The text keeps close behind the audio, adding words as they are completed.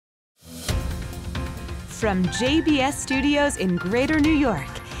From JBS Studios in Greater New York,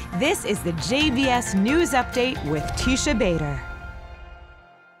 this is the JBS News Update with Teisha Bader.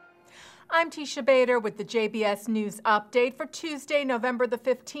 I'm Teisha Bader with the JBS News Update for Tuesday, November the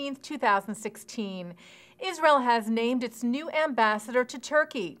 15th, 2016. Israel has named its new ambassador to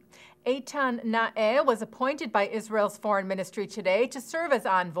Turkey. Eitan Naeh was appointed by Israel's foreign ministry today to serve as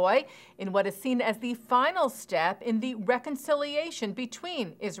envoy in what is seen as the final step in the reconciliation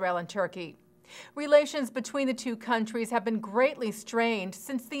between Israel and Turkey. Relations between the two countries have been greatly strained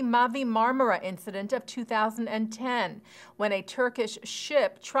since the Mavi Marmara incident of 2010, when a Turkish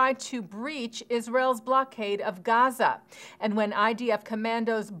ship tried to breach Israel's blockade of Gaza. And when IDF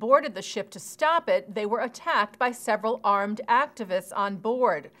commandos boarded the ship to stop it, they were attacked by several armed activists on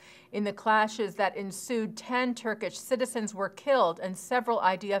board. In the clashes that ensued, 10 Turkish citizens were killed and several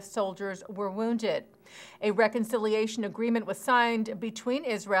IDF soldiers were wounded. A reconciliation agreement was signed between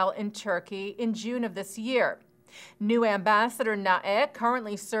Israel and Turkey in June of this year. New Ambassador Naeh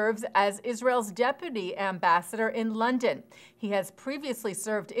currently serves as Israel's deputy ambassador in London. He has previously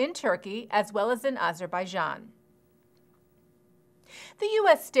served in Turkey as well as in Azerbaijan. The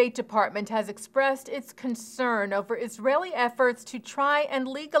U.S. State Department has expressed its concern over Israeli efforts to try and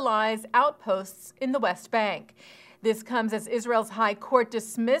legalize outposts in the West Bank. This comes as Israel's High Court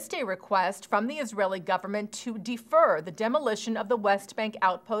dismissed a request from the Israeli government to defer the demolition of the West Bank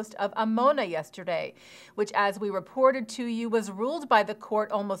outpost of Amona yesterday, which, as we reported to you, was ruled by the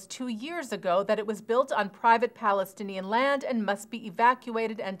court almost 2 years ago that it was built on private Palestinian land and must be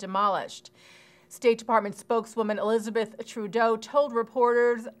evacuated and demolished. State Department spokeswoman Elizabeth Trudeau told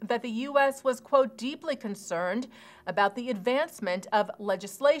reporters that the U.S. was, quote, deeply concerned about the advancement of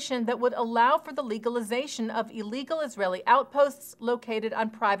legislation that would allow for the legalization of illegal Israeli outposts located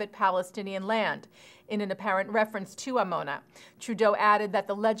on private Palestinian land, in an apparent reference to Amona. Trudeau added that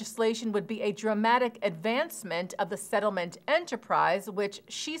the legislation would be a dramatic advancement of the settlement enterprise, which,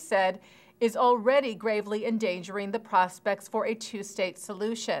 she said, is already gravely endangering the prospects for a two-state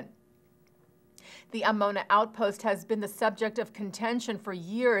solution. The Amona outpost has been the subject of contention for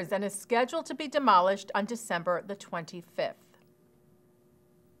years and is scheduled to be demolished on December the 25th.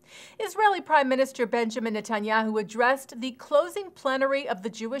 Israeli Prime Minister Benjamin Netanyahu addressed the closing plenary of the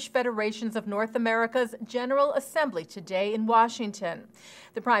Jewish Federations of North America's General Assembly today in Washington.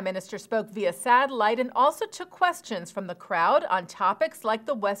 The Prime Minister spoke via satellite and also took questions from the crowd on topics like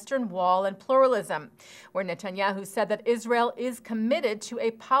the Western Wall and pluralism, where Netanyahu said that Israel is committed to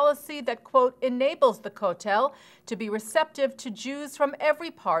a policy that, quote, enables the Kotel to be receptive to Jews from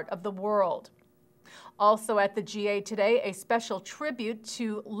every part of the world. Also at the GA today, a special tribute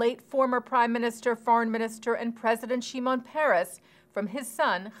to late former Prime Minister, Foreign Minister, and President Shimon Peres from his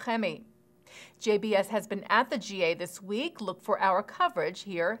son, Chemi. JBS has been at the GA this week. Look for our coverage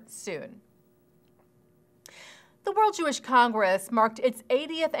here soon. The World Jewish Congress marked its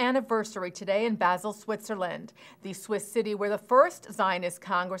 80th anniversary today in Basel, Switzerland. The Swiss city where the first Zionist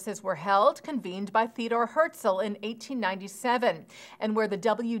Congresses were held, convened by Theodor Herzl in 1897, and where the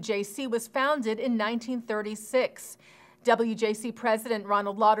WJC was founded in 1936. WJC President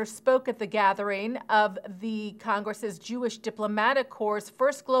Ronald Lauder spoke at the gathering of the Congress's Jewish Diplomatic Corps'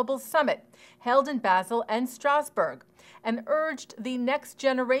 first global summit, held in Basel and Strasbourg, and urged the next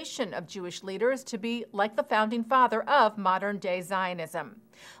generation of Jewish leaders to be like the founding father of modern-day Zionism.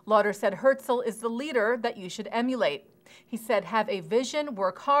 Lauder said Herzl is the leader that you should emulate. He said, have a vision,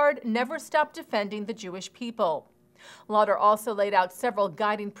 work hard, never stop defending the Jewish people. Lauder also laid out several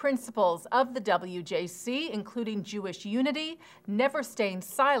guiding principles of the WJC, including Jewish unity, never staying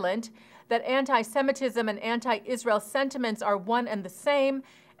silent, that anti-Semitism and anti-Israel sentiments are one and the same,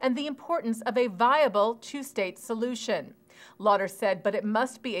 and the importance of a viable two-state solution. Lauder said, but it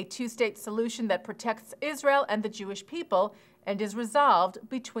must be a two-state solution that protects Israel and the Jewish people and is resolved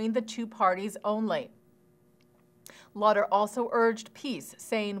between the two parties only. Lauder also urged peace,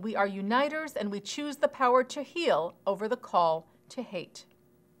 saying, we are uniters and we choose the power to heal over the call to hate.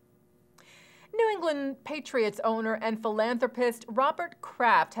 New England Patriots owner and philanthropist Robert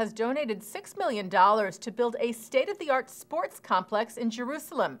Kraft has donated $6 million to build a state-of-the-art sports complex in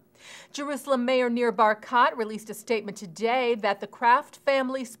Jerusalem. Jerusalem Mayor Nir Barkat released a statement today that the Kraft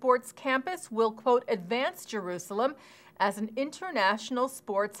Family Sports Campus will, quote, advance Jerusalem as an international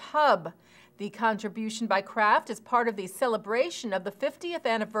sports hub. The contribution by Kraft is part of the celebration of the 50th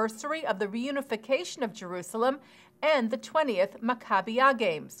anniversary of the reunification of Jerusalem and the 20th Maccabiah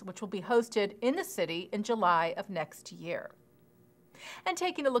Games, which will be hosted in the city in July of next year. And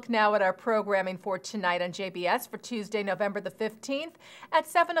taking a look now at our programming for tonight on JBS for Tuesday, November the 15th. At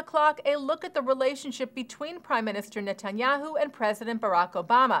 7 o'clock, a look at the relationship between Prime Minister Netanyahu and President Barack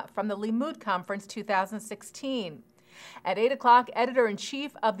Obama from the Limmud Conference 2016. At 8 o'clock,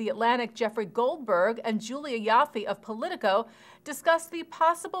 Editor-in-Chief of The Atlantic Jeffrey Goldberg and Julia Yaffe of Politico discuss the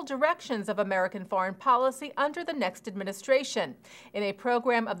possible directions of American foreign policy under the next administration in a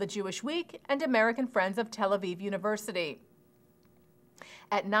program of the Jewish Week and American Friends of Tel Aviv University.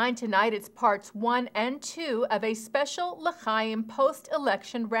 At 9 tonight, it's parts 1 and 2 of a special L'Chaim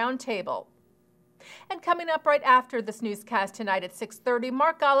post-election roundtable. And coming up right after this newscast tonight at 6:30,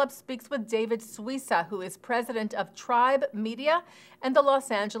 Mark Golub speaks with David Suissa, who is president of Tribe Media and the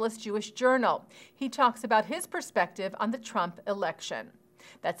Los Angeles Jewish Journal. He talks about his perspective on the Trump election.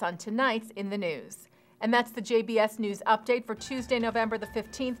 That's on tonight's In the News. And that's the JBS News Update for Tuesday, November the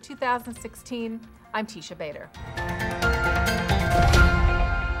 15th, 2016. I'm Teisha Bader.